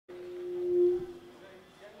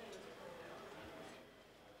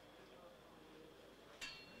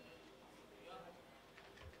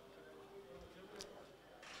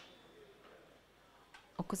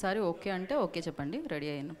ఒక్కసారి ఓకే అంటే ఓకే చెప్పండి రెడీ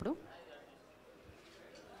అయినప్పుడు.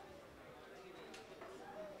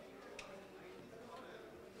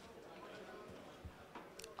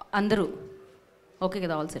 అందరూ ఓకే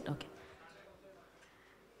కదా? All set. ఓకే.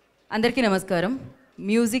 అందరికీ నమస్కారం.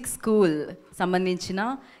 మ్యూజిక్ స్కూల్ సంబంధించిన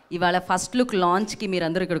ఇవాళ ఫస్ట్ లుక్ లాంచ్కి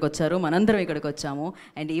మీరందరూ ఇక్కడికి వచ్చారు, మనందరం ఇక్కడికి వచ్చాము.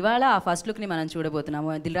 అండ్ ఇవాళ ఆ ఫస్ట్ లుక్ని మనం చూడబోతున్నాము.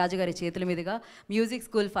 దిల్రాజు గారి చేతుల మీదుగా music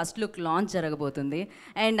school first look launch జరగబోతుంది.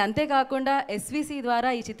 అండ్ అంతేకాకుండా ఎస్విసి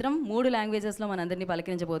ద్వారా ఈ చిత్రం 3 లాంగ్వేజెస్లో మనందరినీ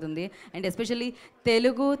పలకరించబోతుంది. అండ్ ఎస్పెషల్లీ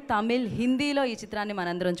తెలుగు, తమిళ్, హిందీలో ఈ చిత్రాన్ని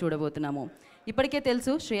మనందరం చూడబోతున్నాము. ఇప్పటికే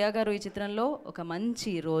తెలుసు శ్రేయ గారు ఈ చిత్రంలో ఒక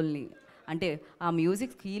మంచి రోల్ని, అంటే ఆ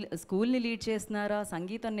మ్యూజిక్ స్కూల్ని లీడ్ చేస్తున్నారా,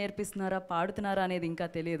 సంగీతం నేర్పిస్తున్నారా, పాడుతున్నారా అనేది ఇంకా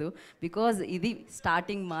తెలియదు, బికాజ్ ఇది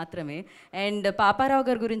స్టార్టింగ్ మాత్రమే. అండ్ పాపారావు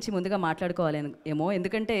గారి గురించి ముందుగా మాట్లాడుకోవాలి ఏమో,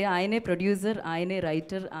 ఎందుకంటే ఆయనే ప్రొడ్యూసర్, ఆయనే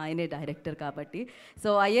రైటర్, ఆయనే డైరెక్టర్ కాబట్టి.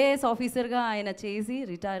 సో ఐఏఎస్ ఆఫీసర్గా ఆయన చేసి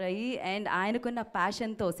రిటైర్ అయ్యి అండ్ ఆయనకున్న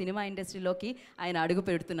ప్యాషన్తో సినిమా ఇండస్ట్రీలోకి ఆయన అడుగు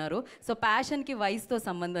పెడుతున్నారు. సో ప్యాషన్కి వయసుతో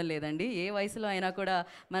సంబంధం లేదండి, ఏ వయసులో అయినా కూడా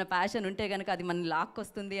మన ప్యాషన్ ఉంటే కనుక అది మన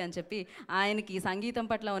లాక్కొస్తుంది అని చెప్పి ఆయనకి సంగీతం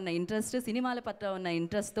పట్ల ఉన్న ఇంట్రెస్ట్, సినిమాల పట్ల ఉన్న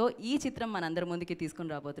ఇంట్రెస్ట్తో ఈ చిత్రం మనందరి ముందుకి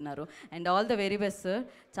తీసుకుని రాబోతున్నారు. And all the very best sir.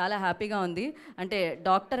 చాలా హ్యాపీగా ఉంది. అంటే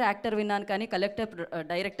డాక్టర్, యాక్టర్ విన్నాను కానీ కలెక్టర్,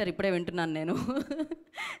 డైరెక్టర్ ఇప్పుడే వింటున్నాను నేను.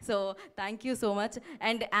 So thank you so much.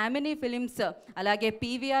 And Yamini films అలాగే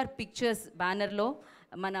పీవీఆర్ పిక్చర్స్ బ్యానర్లో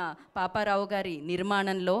మన పాపారావు గారి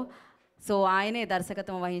నిర్మాణంలో సో ఆయనే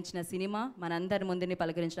దర్శకత్వం వహించిన సినిమా మనందరి ముందుని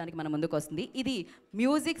పలకరించడానికి మన ముందుకు వస్తుంది. ఇది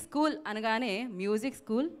మ్యూజిక్ స్కూల్ అనగానే మ్యూజిక్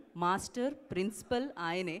స్కూల్ మాస్టర్, ప్రిన్సిపల్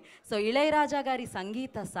ఆయనే. సో ఇళయరాజా గారి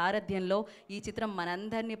సంగీత సారథ్యంలో ఈ చిత్రం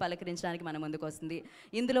మనందరినీ పలకరించడానికి మన ముందుకు వస్తుంది.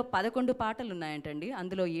 ఇందులో 11 పాటలు ఉన్నాయంటండి.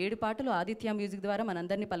 అందులో 7 పాటలు ఆదిత్య మ్యూజిక్ ద్వారా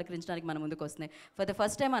మనందరినీ పలకరించడానికి మన ముందుకు వస్తున్నాయి. ఫర్ ద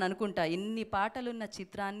ఫస్ట్ టైం అని అనుకుంటా ఇన్ని పాటలున్న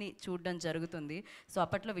చిత్రాన్ని చూడడం జరుగుతుంది. సో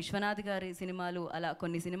అప్పట్లో విశ్వనాథ్ గారి సినిమాలు అలా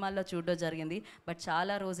కొన్ని సినిమాల్లో చూడడం జరిగింది. బట్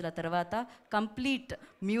చాలా రోజుల తర్వాత కంప్లీట్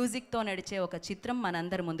మ్యూజిక్తో నడిచే ఒక చిత్రం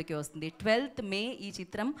మనందరి ముందుకి వస్తుంది. 12th మే ఈ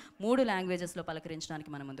చిత్రం 3 లాంగ్వేజెస్లో పలకరించడానికి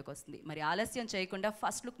మన ముందుకు వస్తుంది. మరి ఆలస్యం చేయకుండా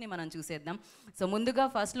ఫస్ట్ లుక్ని మనం చూసేద్దాం. సో ముందుగా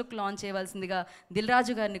ఫస్ట్ లుక్ లాంచ్ చేయవలసిందిగా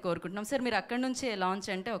దిల్రాజు గారిని కోరుకుంటున్నాం. సార్ మీరు అక్కడి నుంచే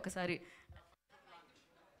లాంచ్ అంటే ఒకసారి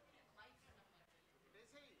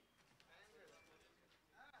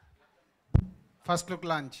ఫస్ట్ లుక్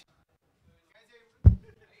లాంచ్.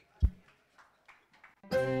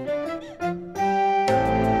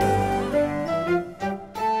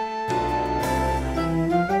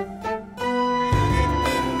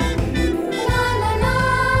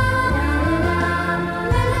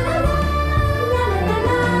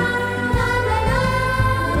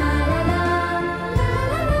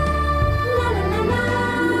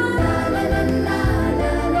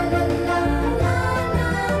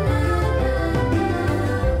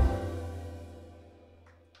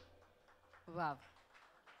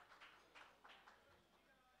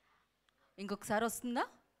 ఇంకొకసారి వస్తుందా?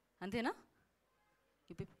 అంతేనా?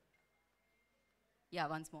 Yeah,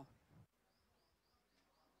 once more.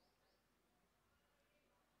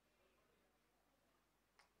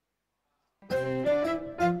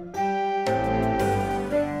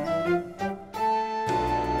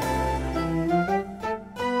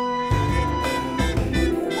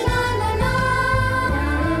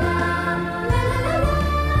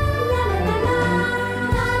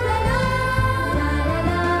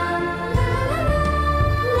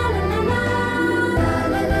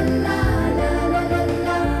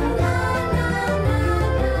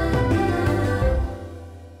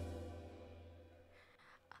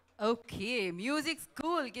 Okay, music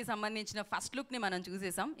స్కూల్కి సంబంధించిన ఫస్ట్ లుక్ని మనం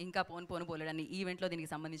చూసేసాం. ఇంకా పోలేడని ఈవెంట్లో దీనికి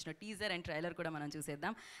సంబంధించిన టీజర్ అండ్ ట్రైలర్ కూడా మనం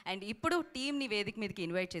చూసేద్దాం. అండ్ ఇప్పుడు టీమ్ని వేదిక మీదకి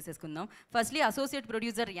ఇన్వైట్ చేసేసుకుందాం. ఫస్ట్లీ అసోసియేట్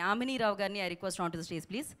ప్రొడ్యూసర్ యామినీ రావు గారిని I request on to the stage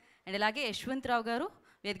please. And అలాగే యశ్వంత్ రావు గారు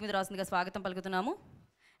వేదిక మీద రాస్తుందిగా స్వాగతం పలుకుతున్నాము.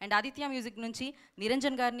 అండ్ ఆదిత్య మ్యూజిక్ నుంచి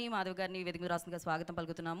నిరంజన్ గారిని, మాధవ్ గారిని వేదిక మీద రాస్తుందిగా స్వాగతం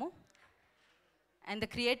పలుకుతున్నాము. And the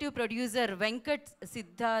creative producer Venkat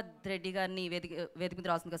Siddharth Reddy గారిని వేదిక మీద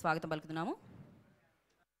రాస్తుందిగా స్వాగతం పలుకుతున్నాము.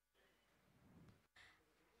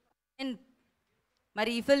 అండ్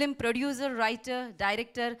మరి ఈ film producer, writer,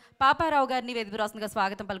 director Paparao గారిని వేదిక రాస్తుందిగా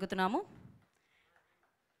స్వాగతం పలుకుతున్నాము.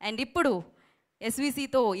 అండ్ ఇప్పుడు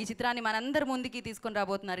ఎస్విసితో ఈ చిత్రాన్ని మనందరి ముందుకి తీసుకొని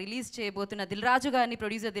రాబోతున్న, రిలీజ్ చేయబోతున్న దిల్రాజు గారిని,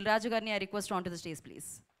 ప్రొడ్యూసర్ దిల్రాజు గారిని I request on to the stage please.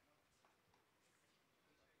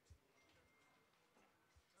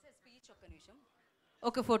 Speech ఒక్క నిమిషం,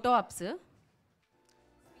 ఒక photo apps.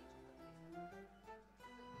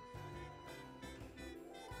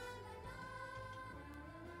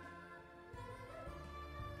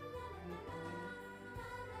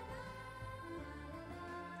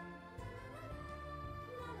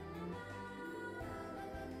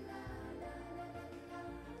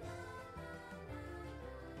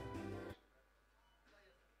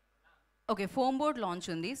 Okay, foam board launch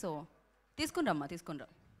ఉంది, సో తీసుకునిరమ్మా, తీసుకునిరా.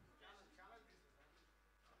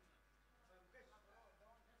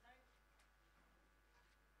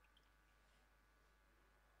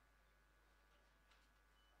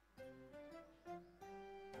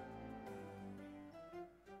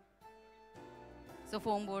 So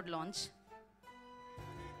foam board launch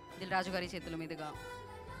Dil Raju గారి చేతుల మీదుగా.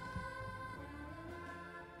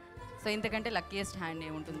 సో ఇంతకంటే లక్కీయెస్ట్ హ్యాండ్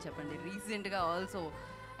ఏముంటుంది చెప్పండి. రీసెంట్గా ఆల్సో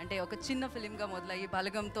అంటే ఒక చిన్న ఫిలింగా మొదలయ్యి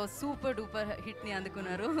బలగంతో సూపర్ డూపర్ హిట్ని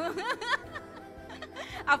అందుకున్నారు.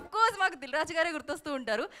 అఫ్కోర్స్ మాకు దిల్ రాజు గారే గుర్తొస్తూ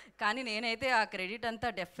ఉంటారు, కానీ నేనైతే ఆ క్రెడిట్ అంతా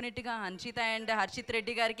డెఫినెట్గా హన్షిత అండ్ హర్షిత్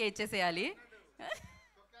రెడ్డి గారికే ఇచ్చేసేయాలి.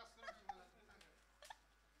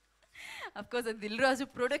 అఫ్కోర్స్ దిల్ రాజు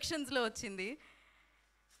ప్రొడక్షన్స్లో వచ్చింది,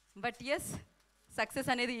 బట్ ఎస్ సక్సెస్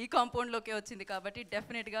అనేది ఈ కాంపౌండ్లోకే వచ్చింది. కాబట్టి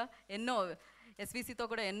డెఫినెట్గా ఎన్నో ఎస్విసితో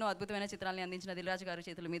కూడా ఎన్నో అద్భుతమైన చిత్రాలని అందించిన దిల్ రాజు గారి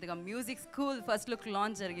చేతుల మీదుగా music school first look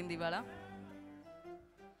launch జరిగింది ఇవాళ.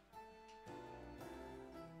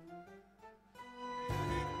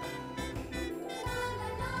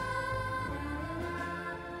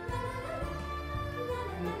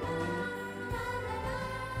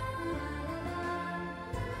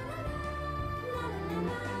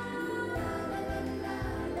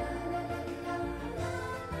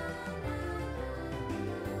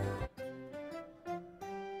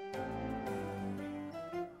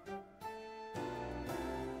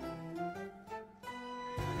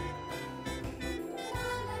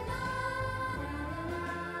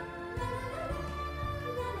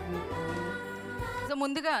 సో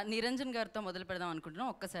ముందుగా నిరంజన్ గారితో మొదలు పెడదాం అనుకుంటున్నాం.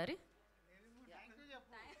 ఒక్కసారి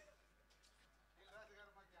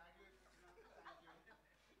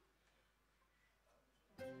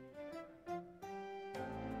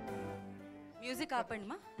మ్యూజిక్ ఆపండి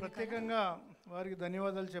మా. ప్రత్యేకంగా వారికి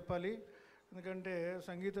ధన్యవాదాలు చెప్పాలి, ఎందుకంటే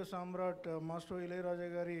సంగీత సామ్రాట్ మాస్టర్ ఇళయరాజా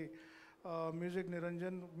గారి మ్యూజిక్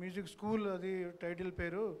నిరంజన్ మ్యూజిక్ స్కూల్ అది టైటిల్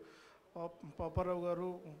పేరు. పాపారావు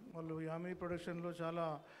గారు వాళ్ళు యామి ప్రొడక్షన్లో చాలా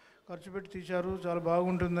ఖర్చు పెట్టి తీశారు, చాలా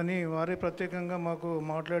బాగుంటుందని వారే ప్రత్యేకంగా మాకు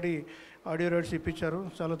మాట్లాడి ఆడియో రైట్స్ ఇప్పించారు.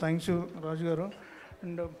 చాలా థ్యాంక్స్ రాజు గారు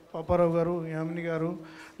అండ్ పాపారావు గారు, యామిని గారు,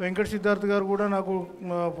 వెంకట సిద్ధార్థ్ గారు కూడా నాకు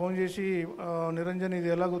ఫోన్ చేసి నిరంజన్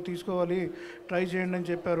ఇది ఎలాగో తీసుకోవాలి ట్రై చేయండి అని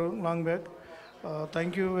చెప్పారు long back.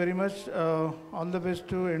 Thank you very much, all the best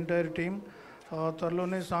to entire team.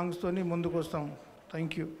 త్వరలోనే సాంగ్స్తోని ముందుకు వస్తాం.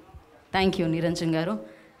 Thank you. Thank you Niranjan గారు.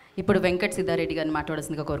 ఇప్పుడు వెంకట్ సిద్ధారెడ్డి గారిని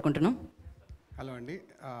మాట్లాడాల్సిందిగా కోరుకుంటున్నాం. హలో అండి,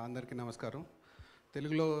 అందరికీ నమస్కారం.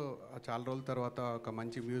 తెలుగులో చాలా రోజుల తర్వాత ఒక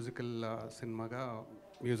మంచి మ్యూజికల్ సినిమాగా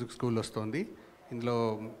మ్యూజిక్ స్కూల్ వస్తుంది. ఇందులో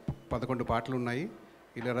 11 పాటలు ఉన్నాయి.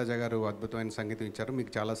 ఇళయరాజా గారు అద్భుతమైన సంగీతం ఇచ్చారు,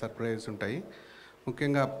 మీకు చాలా సర్ప్రైజెస్ ఉంటాయి.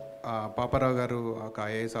 ముఖ్యంగా పాపారావు గారు ఒక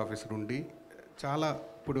ఐఏఎస్ ఆఫీసర్ ఉండి చాలా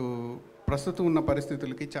ఇప్పుడు ప్రస్తుతం ఉన్న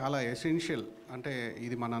పరిస్థితులకి చాలా ఎసెన్షియల్, అంటే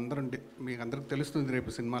ఇది మనందరం మీకు అందరికి తెలుస్తుంది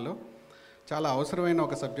రేపు సినిమాలో చాలా అవసరమైన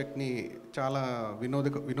ఒక సబ్జెక్ట్ని చాలా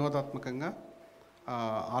వినోదాత్మకంగా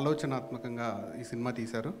ఆలోచనాత్మకంగా ఈ సినిమా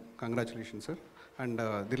తీశారు. Congratulation sir. And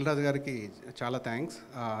Dil Raju గారికి చాలా థ్యాంక్స్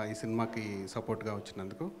ఈ సినిమాకి సపోర్ట్గా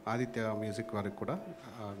వచ్చినందుకు. ఆదిత్య మ్యూజిక్ వారికి కూడా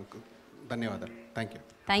ధన్యవాదాలు. Thank you.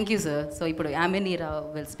 Thank you sir. So ఇప్పుడు Yamini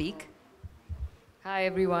will speak. Hi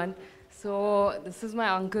everyone. So this is my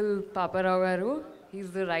uncle Paparao Garu. He's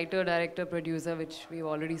the writer, director, producer, which we've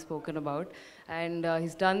already spoken about. And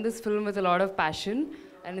he's done this film with a lot of passion.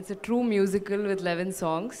 And it's a true musical with 11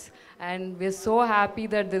 songs. And we're so happy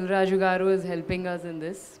that Dilraju Garu is helping us in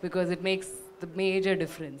this because it makes the major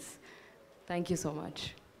difference. Thank you so much.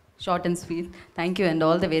 Short and sweet. Thank you and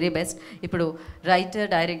all the very best. ఇప్పుడు writer,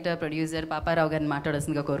 director, producer Paparao గారిని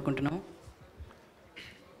మాట్లాడాల్సిందిగా కోరుకుంటున్నాం.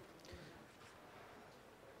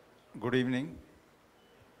 Good evening.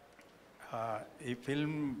 ఈ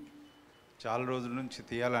film చాలా రోజుల నుంచి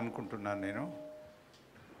తీయాలనుకుంటున్నాను నేను,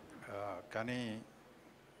 కానీ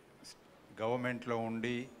గవర్నమెంట్లో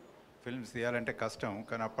ఉండి ఫిల్మ్స్ తీయాలంటే కష్టం,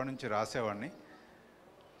 కానీ అప్పటి నుంచి రాసేవాడిని.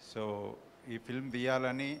 సో ఈ ఫిల్మ్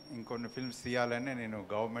తీయాలని, ఇంకొన్ని ఫిల్మ్స్ తీయాలని నేను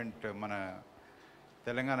గవర్నమెంట్ మన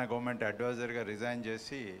తెలంగాణ గవర్నమెంట్ అడ్వైజర్గా రిజైన్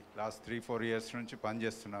చేసి లాస్ట్ 3-4 ఇయర్స్ నుంచి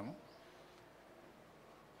పనిచేస్తున్నాము.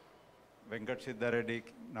 వెంకట్ సిద్ధారెడ్డి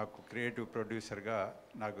నాకు క్రియేటివ్ ప్రొడ్యూసర్గా,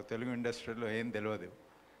 నాకు తెలుగు ఇండస్ట్రీలో ఏం తెలియదు.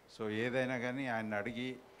 సో ఏదైనా కానీ ఆయన అడిగి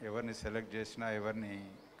ఎవరిని సెలెక్ట్ చేసినా, ఎవరిని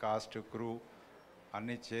కాస్ట్, క్రూ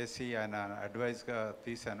అన్నీ చేసి ఆయన అడ్వైస్గా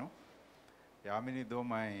తీశాను. యామిని దో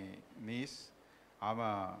మై నీస్, ఆమె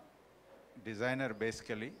డిజైనర్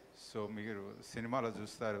బేసికలీ. సో మీరు సినిమాలో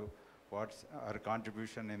చూస్తారు what's our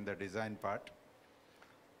contribution in the design part.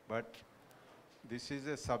 But this is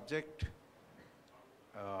a subject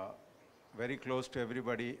very close to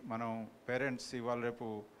everybody. మనం పేరెంట్స్ ఇవాళ రేపు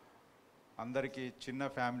అందరికీ చిన్న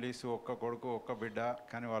ఫ్యామిలీస్, ఒక్క కొడుకు ఒక్క బిడ్డ,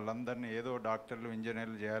 కానీ వాళ్ళందరినీ ఏదో డాక్టర్లు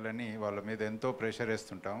ఇంజనీర్లు చేయాలని వాళ్ళ మీద ఎంతో ప్రెషర్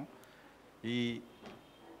వేస్తుంటాం. ఈ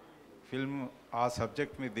ఫిల్మ్ ఆ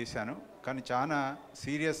సబ్జెక్ట్ మీద తీశాను, కానీ చాలా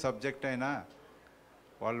సీరియస్ సబ్జెక్ట్ అయినా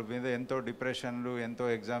వాళ్ళ మీద ఎంతో డిప్రెషన్లు, ఎంతో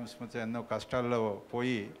ఎగ్జామ్స్ మీద ఎన్నో కష్టాల్లో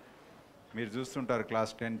పోయి మీరు చూస్తుంటారు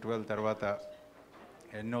క్లాస్ 10, 12 తర్వాత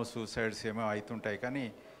ఎన్నో సూసైడ్స్ ఏమో అవుతుంటాయి. కానీ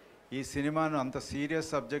ఈ సినిమాను అంత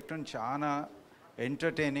సీరియస్ సబ్జెక్టును చాలా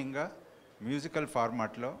ఎంటర్టైనింగ్గా మ్యూజికల్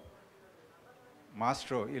ఫార్మాట్లో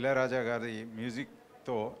మాస్ట్రో ఇళయరాజా గారి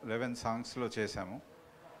మ్యూజిక్తో 11 సాంగ్స్లో చేశాము.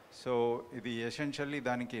 సో ఇది ఎసెన్షియల్లీ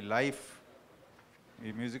దానికి లైఫ్,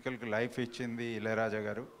 ఈ మ్యూజికల్కి లైఫ్ ఇచ్చింది ఇళయరాజా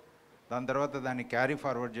గారు. దాని తర్వాత దాన్ని క్యారీ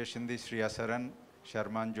ఫార్వర్డ్ చేసింది Shriya Saran,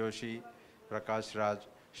 Sherman Joshi, Prakash Raj,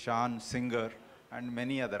 Shan singer and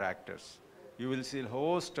many other actors. You will see a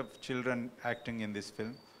host of children acting in this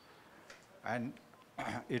film, and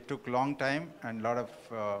it took long time and lot of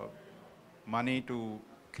money to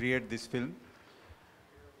create this film.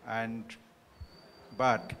 And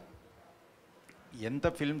but ఎంత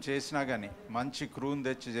film చేసినా కానీ మంచి క్రూని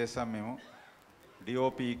తెచ్చి చేసాం మేము.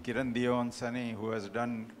 DOP Kiran దియోన్స్ అని, who Hess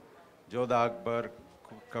done Jodha Akbar,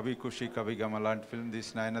 Kabhi Khushi Kabhi gum అలాంటి film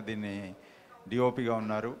తీసిన ఆయన దీన్ని డిఓపిగా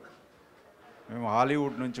ఉన్నారు. మేము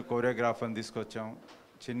హాలీవుడ్ నుంచి కోరియోగ్రాఫర్ని తీసుకొచ్చాం.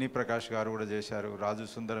 చిన్ని ప్రకాష్ గారు కూడా చేశారు, రాజు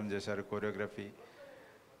సుందరం చేశారు కోరియోగ్రఫీ.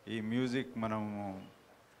 ఈ మ్యూజిక్ మనము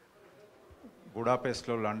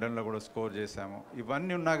బుడాపెస్ట్లో, లండన్లో కూడా స్కోర్ చేశాము.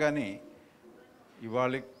 ఇవన్నీ ఉన్నా కానీ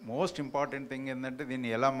ఇవాళ మోస్ట్ ఇంపార్టెంట్ థింగ్ ఏంటంటే దీన్ని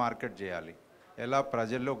ఎలా మార్కెట్ చేయాలి, ఎలా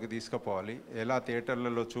ప్రజల్లోకి తీసుకుపోవాలి, ఎలా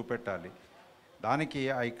థియేటర్లలో చూపెట్టాలి. దానికి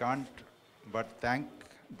I can't but thank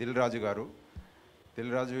Dil Raju గారు.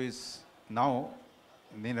 దిల్ రాజు ఈజ్ నౌ,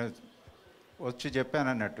 నేను వచ్చి చెప్పాను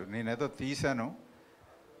అన్నట్టు, నేనేదో తీశాను,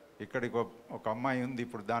 ఇక్కడికి ఒక అమ్మాయి ఉంది,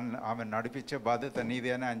 ఇప్పుడు దాన్ని ఆమె నడిపించే బాధ్యత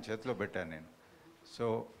నీదే అని ఆయన చేతిలో పెట్టాను నేను. So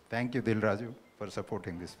thank you Dil Raju for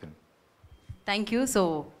supporting this film. Thank you. So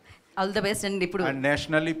all the best. And ఇప్పుడు and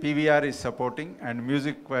nationally PVR is supporting and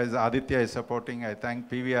music wise Aditya is supporting. I thank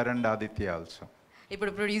PVR and Aditya also.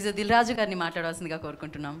 ఇప్పుడు ప్రొడ్యూసర్ దిల్ రాజు గారిని మాట్లాడాల్సిందిగా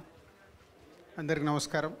కోరుకుంటున్నాం. అందరికి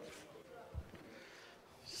నమస్కారం.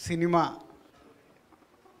 సినిమా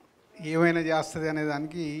ఏమైనా చేస్తుంది అనే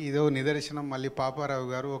దానికి ఇదో నిదర్శనం. మళ్ళీ పాపారావు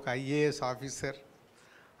గారు ఒక ఐఏఎస్ ఆఫీసర్,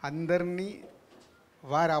 అందరినీ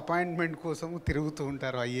వారి అపాయింట్మెంట్ కోసము తిరుగుతూ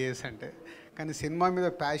ఉంటారు ఐఏఎస్ అంటే. కానీ సినిమా మీద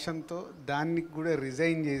ప్యాషన్తో దానికి కూడా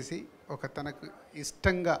రిజైన్ చేసి ఒక తనకు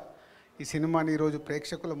ఇష్టంగా ఈ సినిమాని ఈరోజు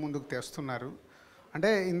ప్రేక్షకుల ముందుకు తెస్తున్నారు.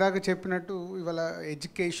 అంటే ఇందాక చెప్పినట్టు ఇవాళ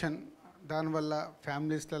ఎడ్యుకేషన్, దానివల్ల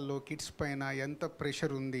ఫ్యామిలీస్లలో కిడ్స్ పైన ఎంత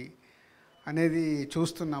ప్రెషర్ ఉంది అనేది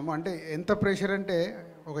చూస్తున్నాము. అంటే ఎంత ప్రెషర్ అంటే,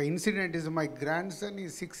 ఒక incident is my grand son ఈ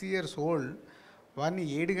 6 years ఓల్డ్. వాడిని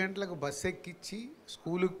 7 గంటలకు బస్సు ఎక్కించి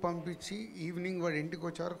స్కూలుకి పంపించి ఈవినింగ్ వాడు ఇంటికి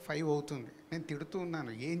వచ్చేవరకు 5 అవుతుంది. నేను తిడుతూ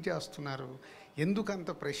ఉన్నాను, ఏం చేస్తున్నారు, ఎందుకు అంత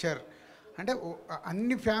ప్రెషర్ అంటే.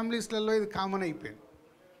 అన్ని ఫ్యామిలీస్లలో ఇది కామన్ అయిపోయింది.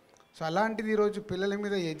 సో అలాంటిది ఈరోజు పిల్లల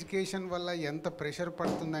మీద ఎడ్యుకేషన్ వల్ల ఎంత ప్రెషర్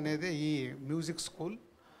పడుతుంది అనేది ఈ మ్యూజిక్ స్కూల్.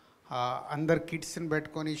 అందరు కిడ్స్ని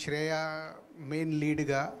పెట్టుకొని Shreya main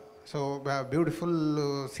లీడ్గా, so beautiful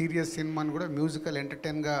serious సినిమాని కూడా మ్యూజికల్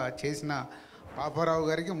ఎంటర్టైన్గా చేసిన పాపారావు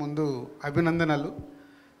గారికి ముందు అభినందనలు.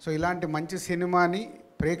 సో ఇలాంటి మంచి సినిమాని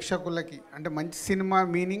ప్రేక్షకులకి, అంటే మంచి సినిమా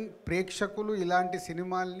మీనింగ్ ప్రేక్షకులు ఇలాంటి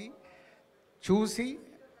సినిమాల్ని చూసి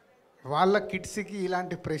వాళ్ళ కిడ్స్కి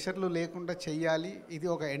ఇలాంటి ప్రెషర్లు లేకుండా చెయ్యాలి. ఇది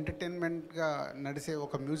ఒక ఎంటర్టైన్మెంట్గా నడిచే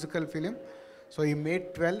ఒక మ్యూజికల్ ఫిలిం. సో ఈ May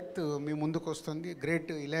 12th మీ ముందుకు వస్తుంది.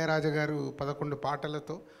 గ్రేట్ ఇళయరాజా గారు 11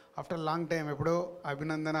 పాటలతో, ఆఫ్టర్ లాంగ్ టైం ఎప్పుడో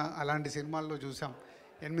అభినందన అలాంటి సినిమాల్లో చూసాం,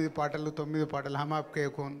 8 పాటలు 9 పాటలు, హమ్ ఆప్కే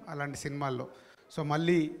కౌన్ అలాంటి సినిమాల్లో. సో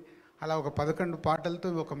మళ్ళీ అలా ఒక 11 పాటలతో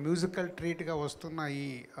ఒక మ్యూజికల్ ట్రీట్గా వస్తున్న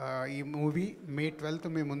ఈ మూవీ May 12th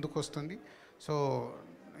మీ ముందుకు వస్తుంది. సో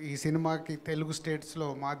ఈ సినిమాకి తెలుగు స్టేట్స్లో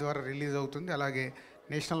మా ద్వారా రిలీజ్ అవుతుంది, అలాగే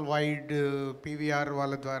నేషనల్ వైడ్ పీవీఆర్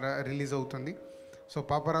వాళ్ళ ద్వారా రిలీజ్ అవుతుంది. సో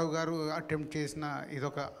పాపారావు గారు అటెంప్ట్ చేసిన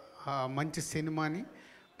ఇదొక మంచి సినిమాని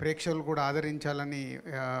ప్రేక్షకులు కూడా ఆదరించాలని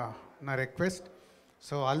నా request.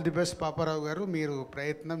 So all the best Paparao గారు. మీరు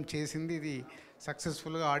ప్రయత్నం చేసింది ఇది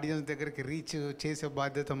సక్సెస్ఫుల్గా ఆడియన్స్ దగ్గరికి రీచ్ చేసే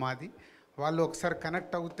బాధ్యత మాది. వాళ్ళు ఒకసారి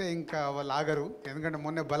కనెక్ట్ అవుతే ఇంకా వాళ్ళు ఆగరు, ఎందుకంటే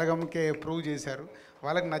మొన్న బలగంకే ప్రూవ్ చేశారు.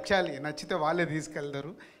 వాళ్ళకి నచ్చాలి, నచ్చితే వాళ్ళే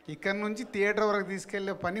తీసుకెళ్తారు. ఇక్కడ నుంచి థియేటర్ వరకు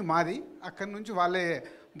తీసుకెళ్లే పని మాది, అక్కడి నుంచి వాళ్ళే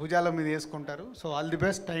భుజాల మీద వేసుకుంటారు. So all the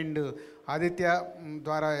best. And Aditya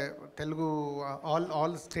ద్వారా తెలుగు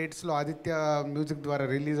ఆల్ స్టేట్స్లో ఆదిత్య మ్యూజిక్ ద్వారా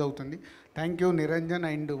రిలీజ్ అవుతుంది. Thank you Niranjan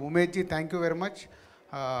and ఉమేష్జీ, thank you very much.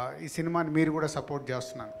 ఈ సినిమాని మీరు కూడా సపోర్ట్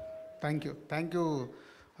చేస్తున్నాను. థ్యాంక్ యూ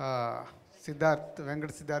సిద్ధార్థ్,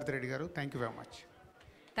 వెంకట సిద్ధార్థ్ రెడ్డి గారు, thank you very much.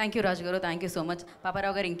 Thank you రాజు గారు, thank you so much.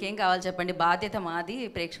 Paparao గారు ఇంకేం కావాలి చెప్పండి, బాధ్యత మాది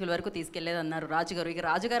ప్రేక్షకుల వరకు తీసుకెళ్లేది అన్నారు రాజు గారు. ఇక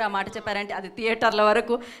రాజు గారు ఆ మాట చెప్పారంటే అది థియేటర్ల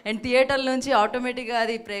వరకు, అండ్ థియేటర్ల నుంచి ఆటోమేటిక్గా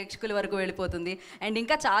అది ప్రేక్షకుల వరకు వెళ్ళిపోతుంది. అండ్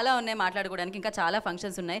ఇంకా చాలా ఉన్నాయి మాట్లాడుకోవడానికి, ఇంకా చాలా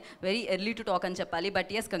ఫంక్షన్స్ ఉన్నాయి. వెరీ ఎర్లీ టు టాక్ అని చెప్పాలి.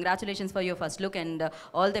 But yes, congratulations for your first look and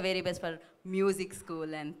all the very best for music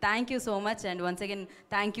school. And thank you so much. And once again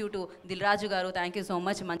thank you to Dil Raju గారు, thank you so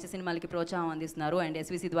much. మంచి సినిమాలకి ప్రోత్సాహం అందిస్తున్నారు. And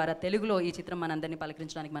SVC ద్వారా తెలుగులో ఈ చిత్రం మనందరినీ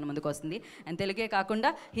పలకరించడానికి మన ముందుకు వస్తుంది. అండ్ తెలుగే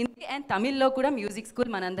కాకుండా హిందీ అండ్ తమిళ్లో కూడా మ్యూజిక్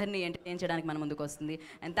స్కూల్ మనందరినీ ఎంటర్టైన్ చేయడానికి మన ముందుకు వస్తుంది.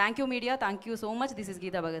 And thank you media, thank you so much. This is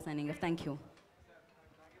Gita Bhagat signing off. Thank you.